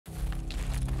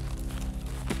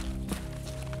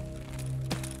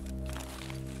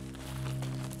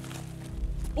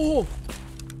Oh! All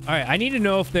right, I need to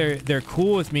know if they're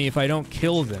cool with me if I don't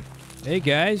kill them. Hey,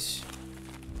 guys.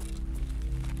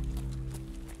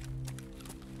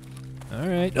 All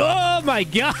right. Oh, my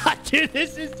God, dude,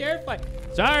 this is terrifying.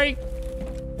 Sorry.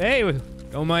 Hey,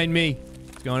 don't mind me.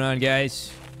 What's going on,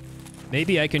 guys?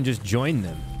 Maybe I can just join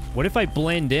them. What if I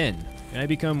blend in? Can I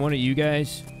become one of you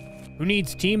guys? Who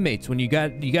needs teammates when you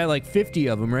got like 50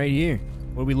 of them right here?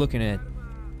 What are we looking at?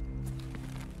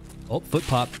 Oh, foot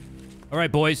pop. All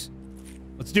right, boys.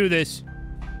 Let's do this.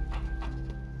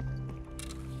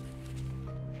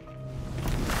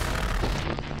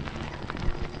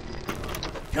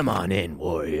 Come on in,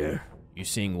 warrior. You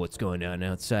seeing what's going on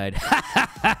outside?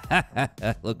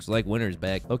 Looks like winter's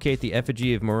back. Locate the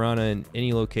effigy of Morana in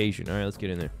any location. All right, let's get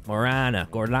in there. Morana,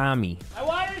 Gorlami. My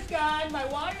water's gone. My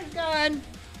water's gone.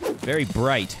 Very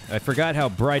bright. I forgot how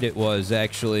bright it was,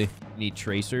 actually. Need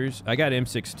tracers. I got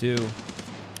M62.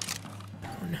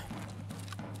 Oh, no.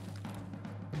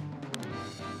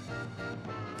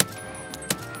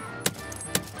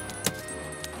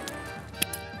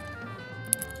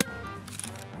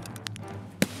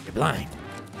 You're blind.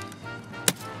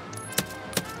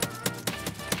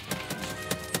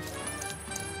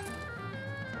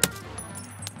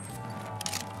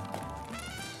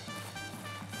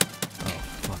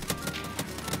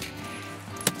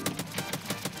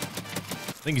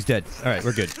 I think he's dead. All right,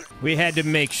 we're good. We had to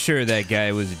make sure that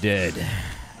guy was dead.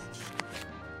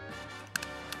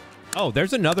 Oh,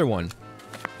 there's another one.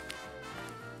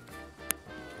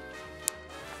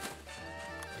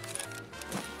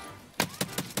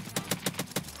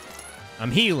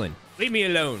 I'm healing. Leave me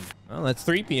alone. Well, that's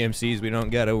 3 PMCs we don't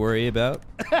gotta worry about.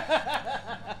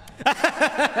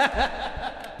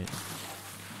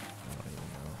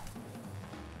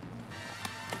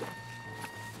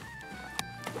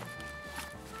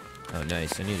 Oh,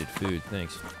 nice. I needed food.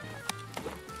 Thanks.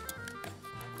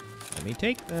 Let me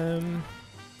take them.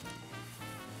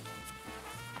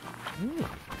 Ooh.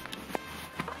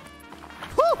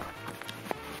 Woo!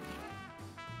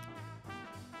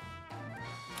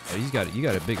 Oh, you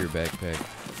got a bigger backpack.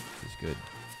 This is good.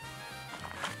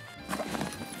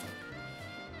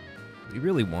 We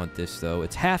really want this, though.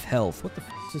 It's half health. What the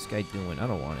f is this guy doing? I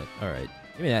don't want it. All right.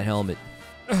 Give me that helmet.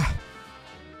 Ugh.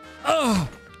 Ugh.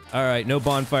 All right, no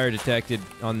bonfire detected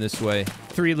on this way.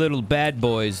 3 little bad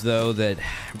boys, though, that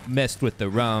messed with the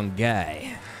wrong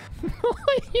guy. All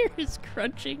I hear is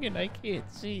crunching and I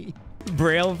can't see.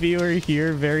 Braille viewer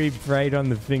here, very bright on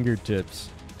the fingertips.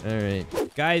 All right.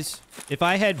 Guys, if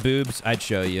I had boobs, I'd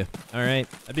show you. All right?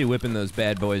 I'd be whipping those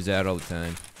bad boys out all the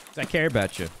time. 'Cause I care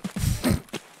about you.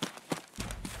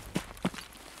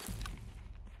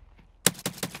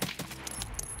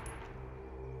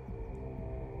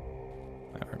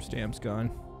 Stamp's gone.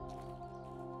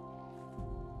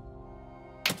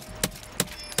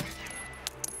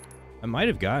 I might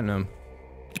have gotten him.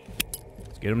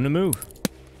 Let's get him to move.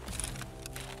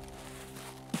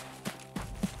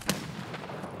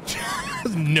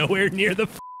 Nowhere near the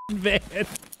van.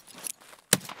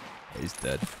 He's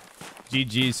dead.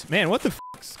 GG's. Man, what the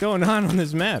is going on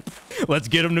this map? Let's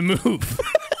get him to move.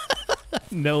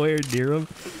 Nowhere near him.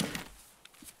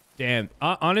 Damn.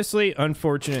 Honestly,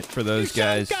 unfortunate for those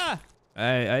guys.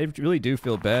 I really do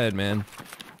feel bad, man.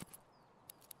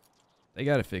 They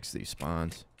gotta fix these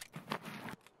spawns.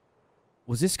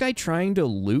 Was this guy trying to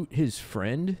loot his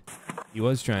friend? He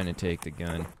was trying to take the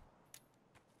gun.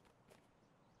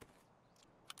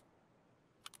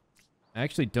 I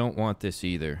actually don't want this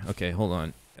either. Okay, hold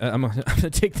on. I'm gonna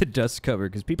take the dust cover,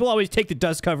 because people always take the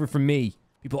dust cover from me.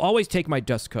 People always take my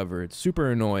dust cover. It's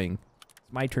super annoying.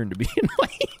 My turn to be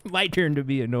annoying. My turn to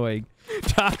be annoying.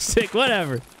 Toxic,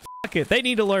 whatever. Fuck it. They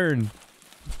need to learn.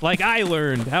 Like I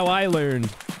learned. How I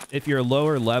learned. If you're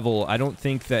lower level, I don't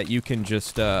think that you can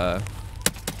just,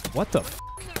 what the f***?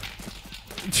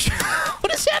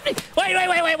 What is happening? Wait.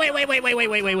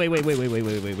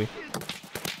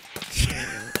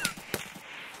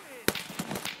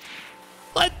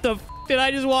 What the f*** did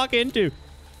I just walk into?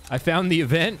 I found the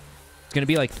event. It's gonna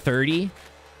be like 30.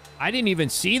 I didn't even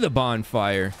see the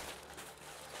bonfire.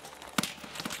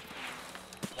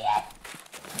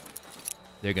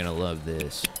 They're gonna love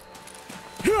this.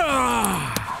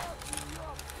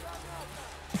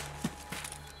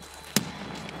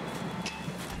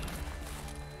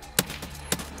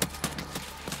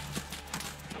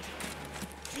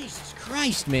 Jesus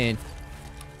Christ, man.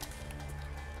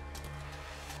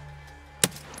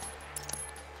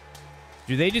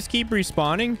 Do they just keep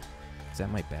respawning? Is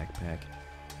that my backpack?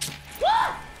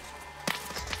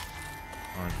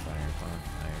 Bonfire.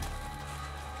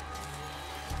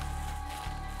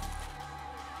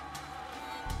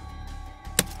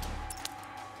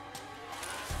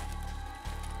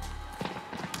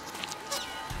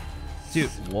 Dude,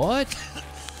 what?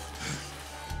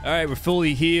 All right, we're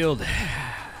fully healed.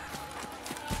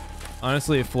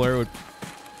 Honestly, a flare would...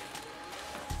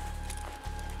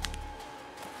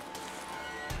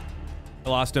 I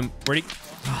lost him. Where'd he...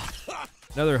 Oh,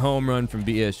 another home run from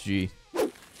BSG.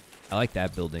 I like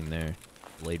that building there.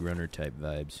 Blade Runner type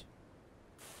vibes.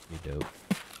 Pretty dope.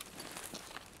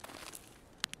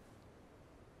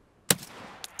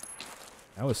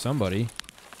 That was somebody.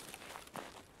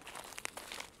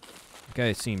 That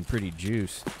guy seemed pretty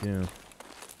juiced, too.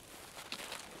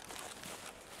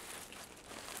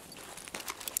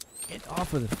 Get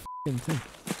off of the f***ing thing.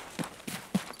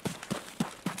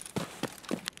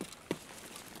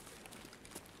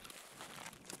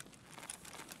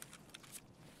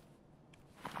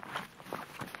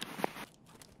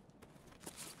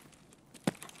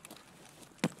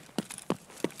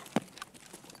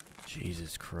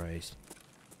 Jesus Christ.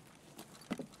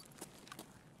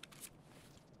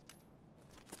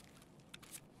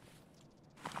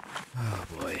 Oh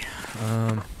boy.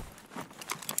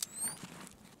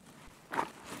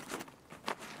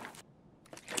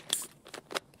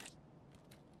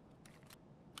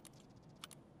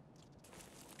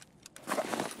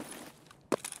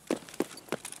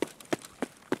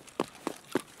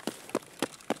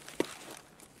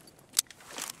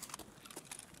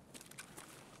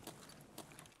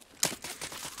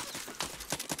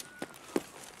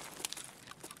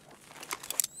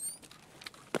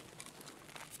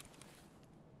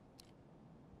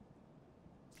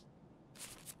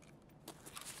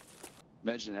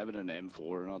 Imagine having an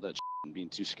M4 and all that shit and being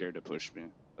too scared to push me.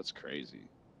 That's crazy.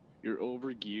 You're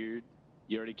overgeared.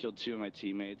 You already killed 2 of my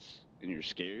teammates, and you're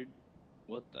scared?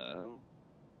 What the hell?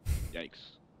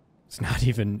 Yikes. It's not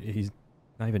even... He's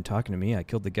not even talking to me. I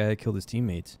killed the guy that killed his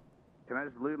teammates. Can I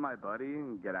just loot my buddy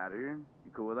and get out of here?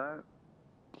 You cool with that?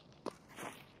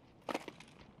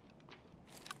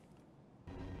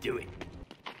 Do it.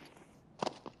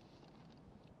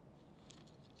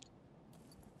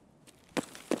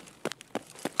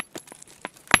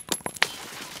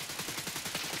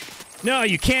 No,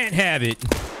 you can't have it.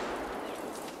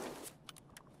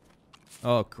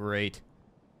 Oh, great.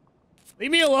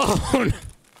 Leave me alone.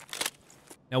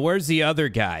 Now, where's the other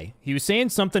guy? He was saying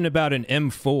something about an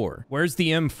M4. Where's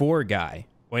the M4 guy?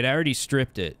 Wait, I already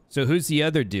stripped it. So who's the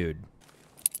other dude?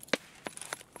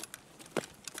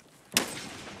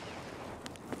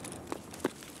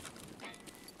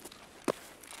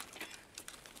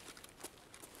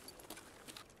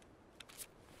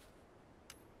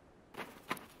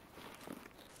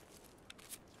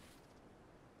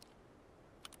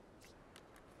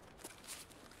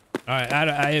 All right,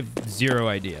 I have zero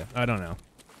idea. I don't know.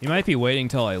 He might be waiting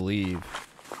till I leave.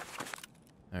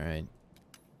 All right.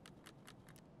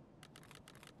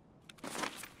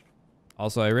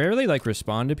 Also, I rarely like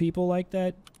respond to people like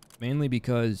that, mainly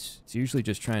because it's usually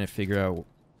just trying to figure out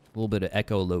a little bit of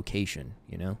echolocation,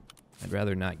 you know? I'd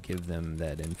rather not give them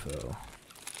that info.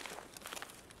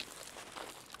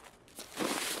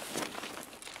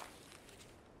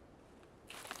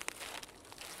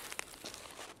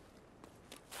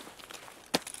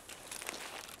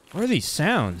 What are these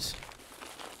sounds?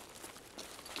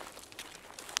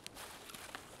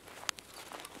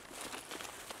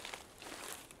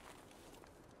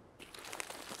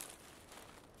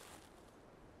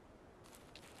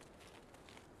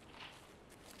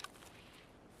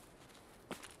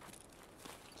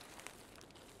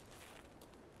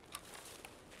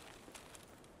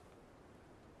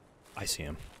 I see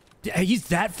him. He's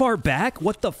that far back?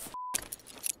 What the f?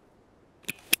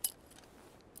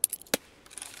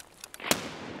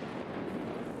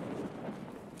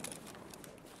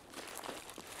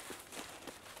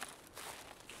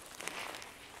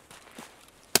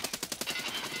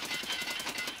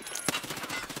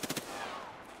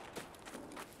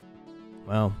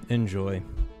 Well, enjoy.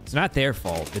 It's not their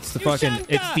fault. It's the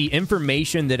it's the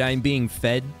information that I'm being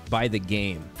fed by the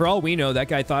game. For all we know, that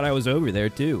guy thought I was over there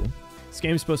too. This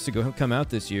game's supposed to come out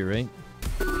this year, right?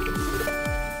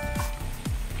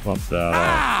 What the?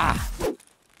 Ah!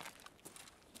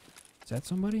 Is that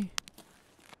somebody?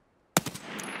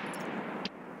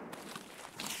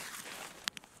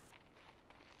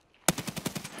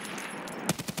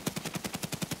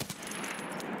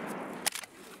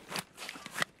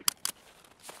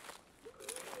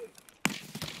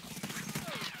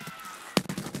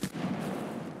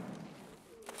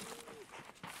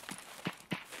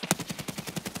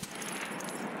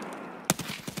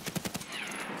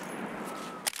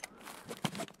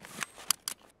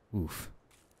 Oof.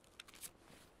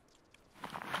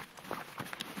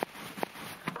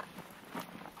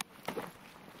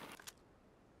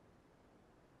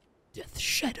 Death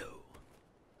Shadow.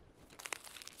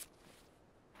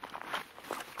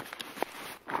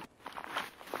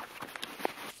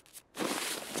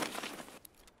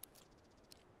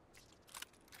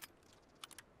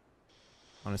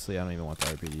 Honestly, I don't even want the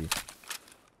RPG.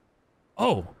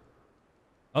 Oh!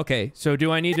 Okay, so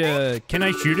do I need to... Can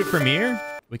I shoot it from here?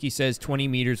 Wiki says 20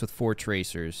 meters with 4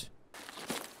 tracers.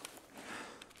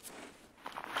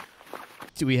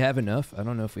 Do we have enough? I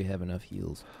don't know if we have enough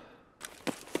heals.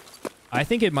 I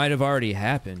think it might have already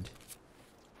happened.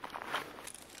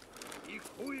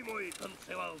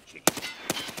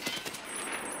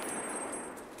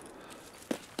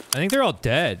 I think they're all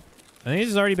dead. I think this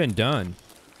has already been done.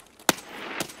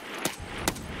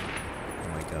 Oh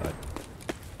my god.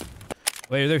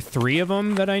 Wait, are there 3 of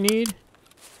them that I need?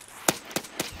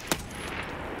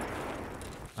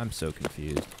 I'm so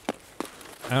confused.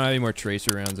 I don't have any more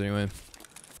tracer rounds anyway.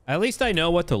 At least I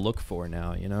know what to look for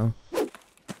now, you know?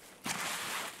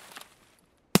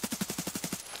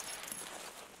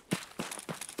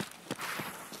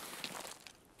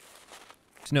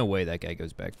 There's no way that guy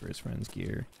goes back for his friend's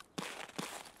gear.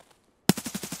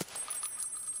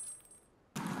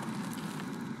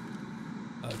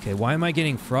 Okay, why am I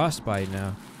getting frostbite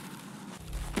now?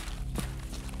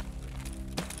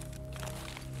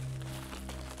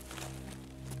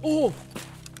 Oh!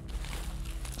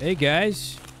 Hey,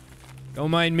 guys. Don't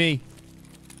mind me.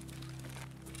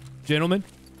 Gentlemen.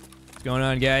 What's going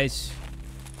on, guys?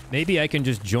 Maybe I can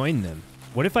just join them.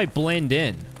 What if I blend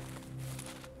in?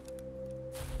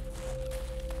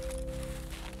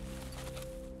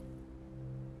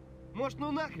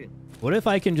 What if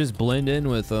I can just blend in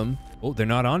with them? Oh, they're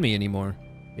not on me anymore.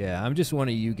 Yeah, I'm just one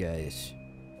of you guys.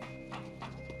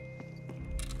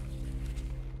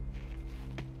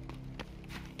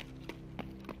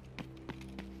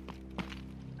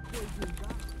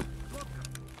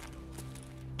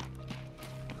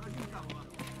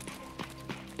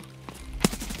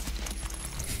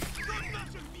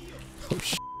 Oh,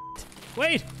 shit.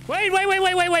 Wait!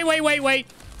 Wait!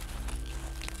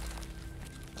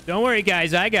 Don't worry,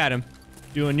 guys. I got him.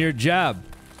 Doing your job.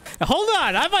 Hold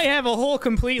on. I might have a whole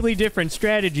completely different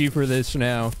strategy for this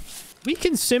now.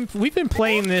 We've been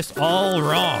playing this all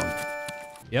wrong.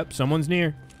 Yep, someone's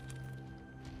near.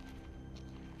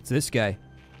 It's this guy.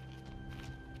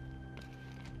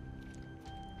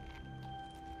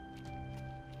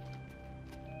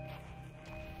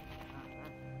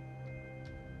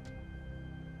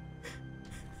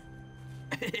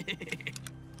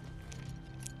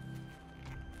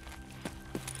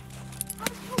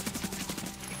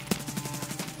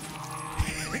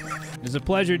 It's a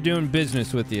pleasure doing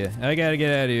business with you. I gotta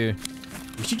get out of here.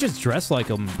 We should just dress like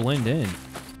them, blend in.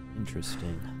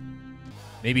 Interesting.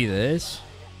 Maybe this?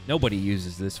 Nobody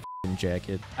uses this f***ing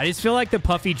jacket. I just feel like the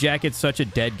puffy jacket's such a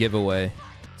dead giveaway.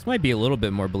 This might be a little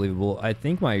bit more believable. I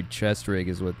think my chest rig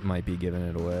is what might be giving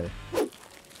it away. I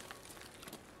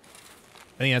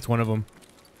think that's one of them.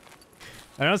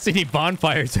 I don't see any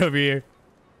bonfires over here.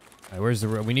 All right, where's the...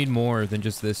 We need more than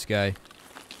just this guy.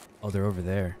 Oh, they're over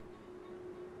there.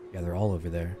 Yeah, they're all over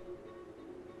there.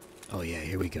 Oh, yeah,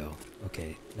 here we go.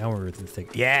 Okay, now we're in the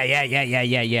thick.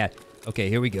 Yeah. Okay,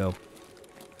 here we go.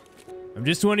 I'm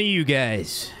just one of you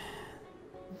guys.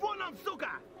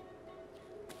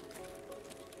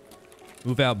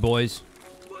 Move out, boys.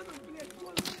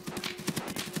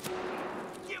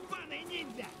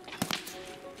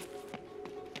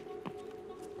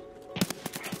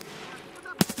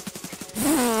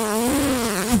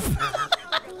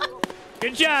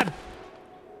 Good job.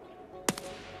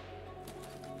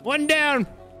 One down.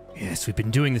 Yes, we've been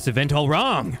doing this event all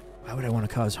wrong. Why would I want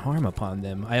to cause harm upon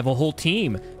them? I have a whole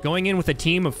team. Going in with a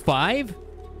team of 5?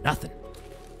 Nothing.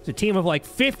 It's a team of like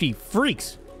 50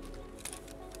 freaks.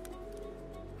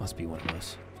 Must be one of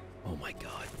us. Oh my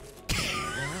god.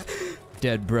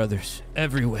 Dead brothers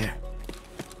everywhere.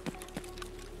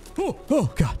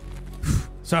 Oh god.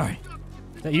 Sorry.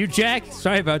 Is that you, Jack?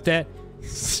 Sorry about that.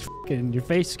 Your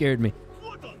face scared me.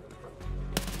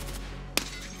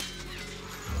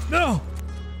 No!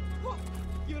 Oh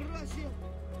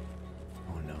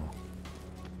no.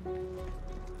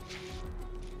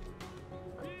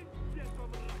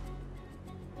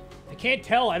 I can't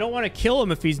tell. I don't want to kill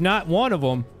him if he's not one of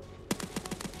them.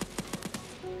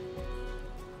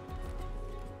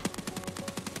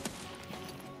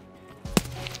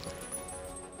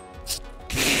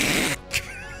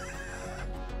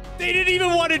 They didn't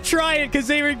even want to try it because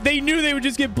they knew they would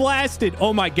just get blasted.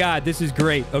 Oh my god, this is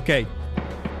great. Okay.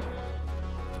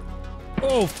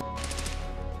 Oh.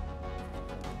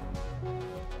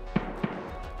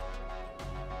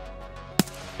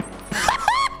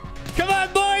 Come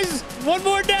on, boys! One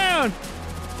more down!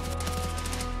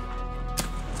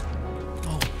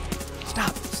 Oh.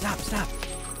 Stop.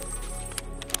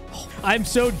 Oh. I'm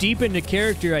so deep into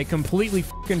character, I completely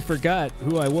fucking forgot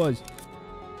who I was.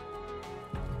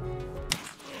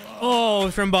 Oh,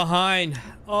 from behind.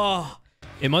 Oh.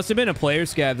 It must have been a player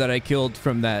scab that I killed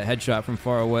from that headshot from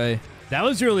far away. That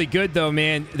was really good, though,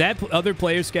 man. That other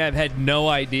player scab had no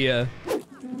idea.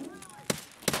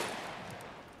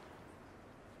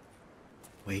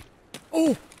 Wait.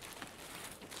 Oh!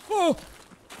 Oh!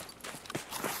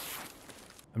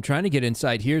 I'm trying to get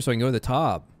inside here so I can go to the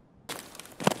top.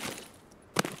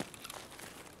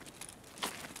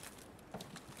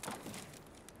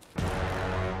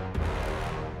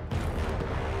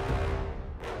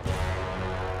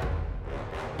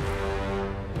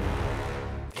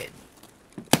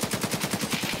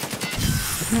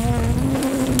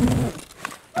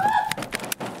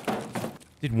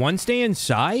 Did one stay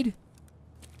inside?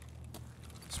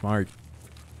 Smart.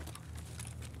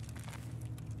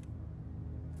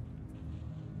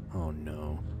 Oh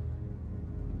no.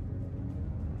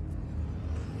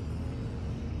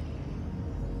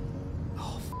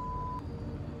 Oh,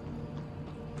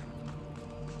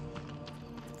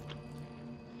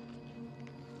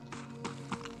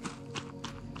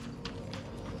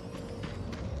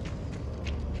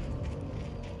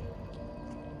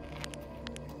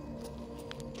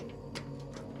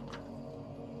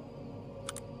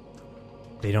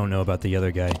 they don't know about the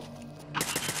other guy.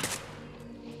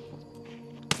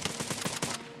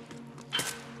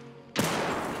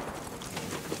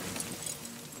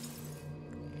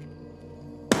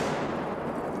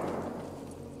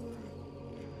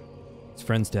 His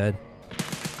friend's dead.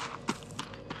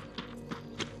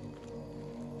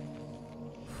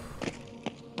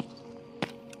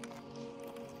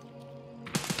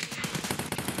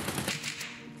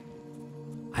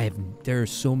 There are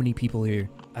so many people here.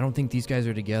 I don't think these guys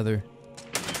are together.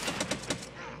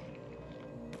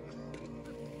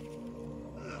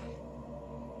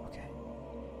 Okay.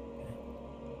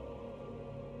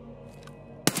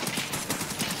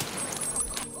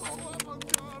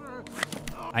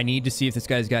 I need to see if this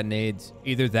guy's got nades.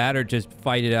 Either that or just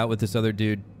fight it out with this other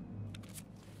dude.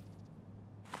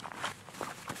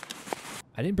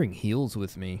 I didn't bring heals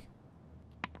with me.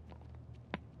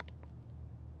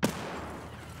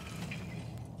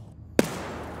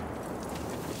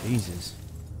 Jesus.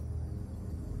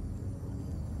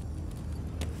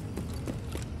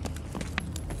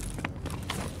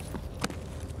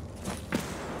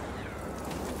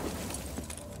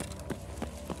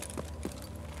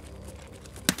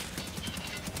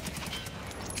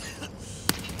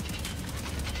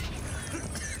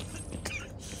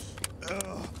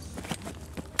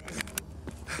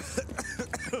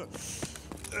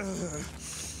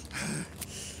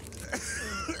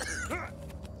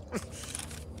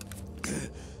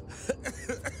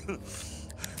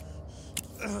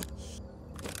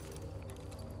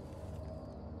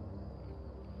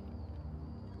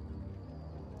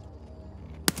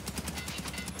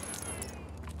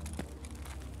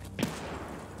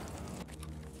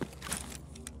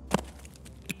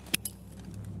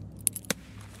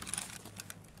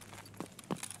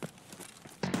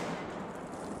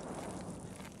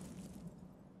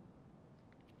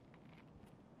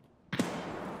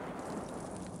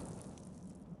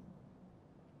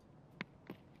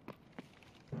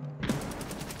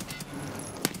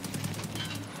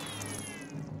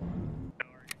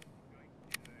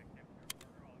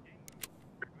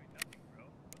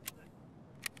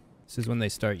 This is when they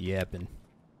start yapping.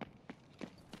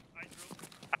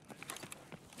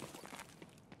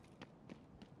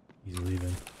 He's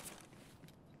leaving.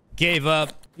 Gave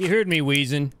up. You heard me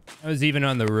wheezing. I was even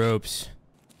on the ropes.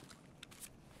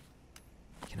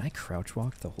 Can I crouch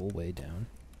walk the whole way down?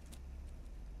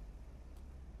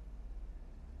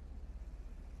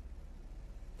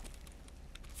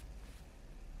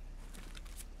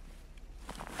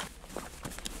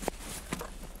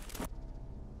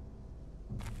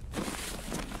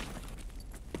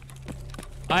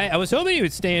 I was hoping he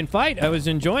would stay and fight. I was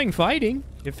enjoying fighting.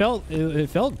 It felt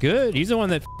good. He's the one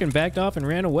that fucking backed off and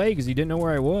ran away because he didn't know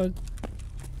where I was.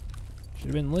 Should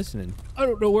have been listening. I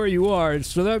don't know where you are,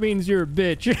 so that means you're a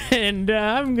bitch. And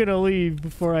I'm gonna leave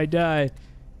before I die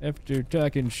after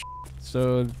talking shit.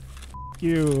 So, f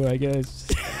you, I guess.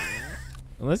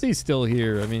 Unless he's still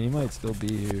here. I mean, he might still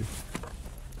be here.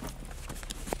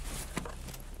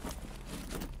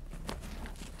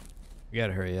 We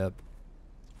gotta hurry up.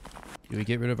 Do we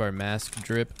get rid of our mask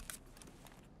drip?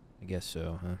 I guess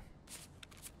so, huh?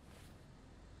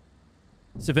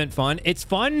 This event fun? It's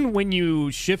fun when you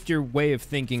shift your way of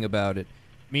thinking about it.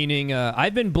 Meaning,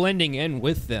 I've been blending in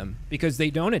with them because they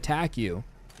don't attack you.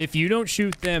 If you don't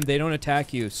shoot them, they don't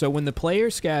attack you. So when the player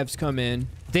scavs come in,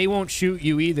 they won't shoot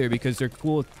you either because they're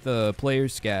cool with the player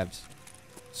scavs.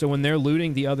 So when they're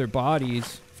looting the other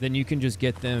bodies, then you can just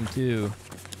get them too.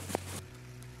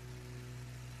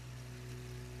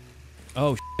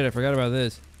 Oh shit, I forgot about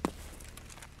this.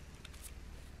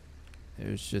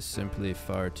 There's just simply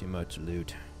far too much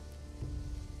loot.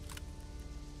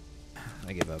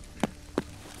 I give up.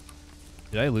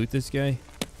 Did I loot this guy?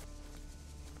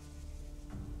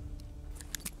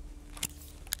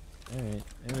 Alright,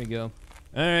 there we go.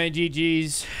 Alright,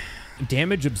 GG's.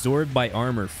 Damage absorbed by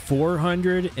armor,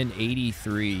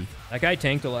 483. That guy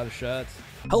tanked a lot of shots.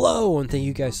 Hello, and thank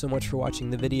you guys so much for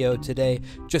watching the video today.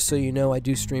 Just so you know, I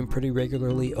do stream pretty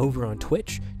regularly over on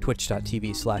Twitch,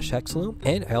 twitch.tv/HEXLOOM,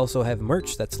 and I also have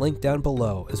merch that's linked down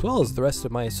below, as well as the rest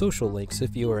of my social links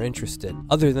if you are interested.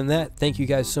 Other than that, thank you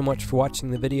guys so much for watching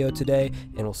the video today,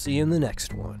 and we'll see you in the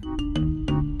next one.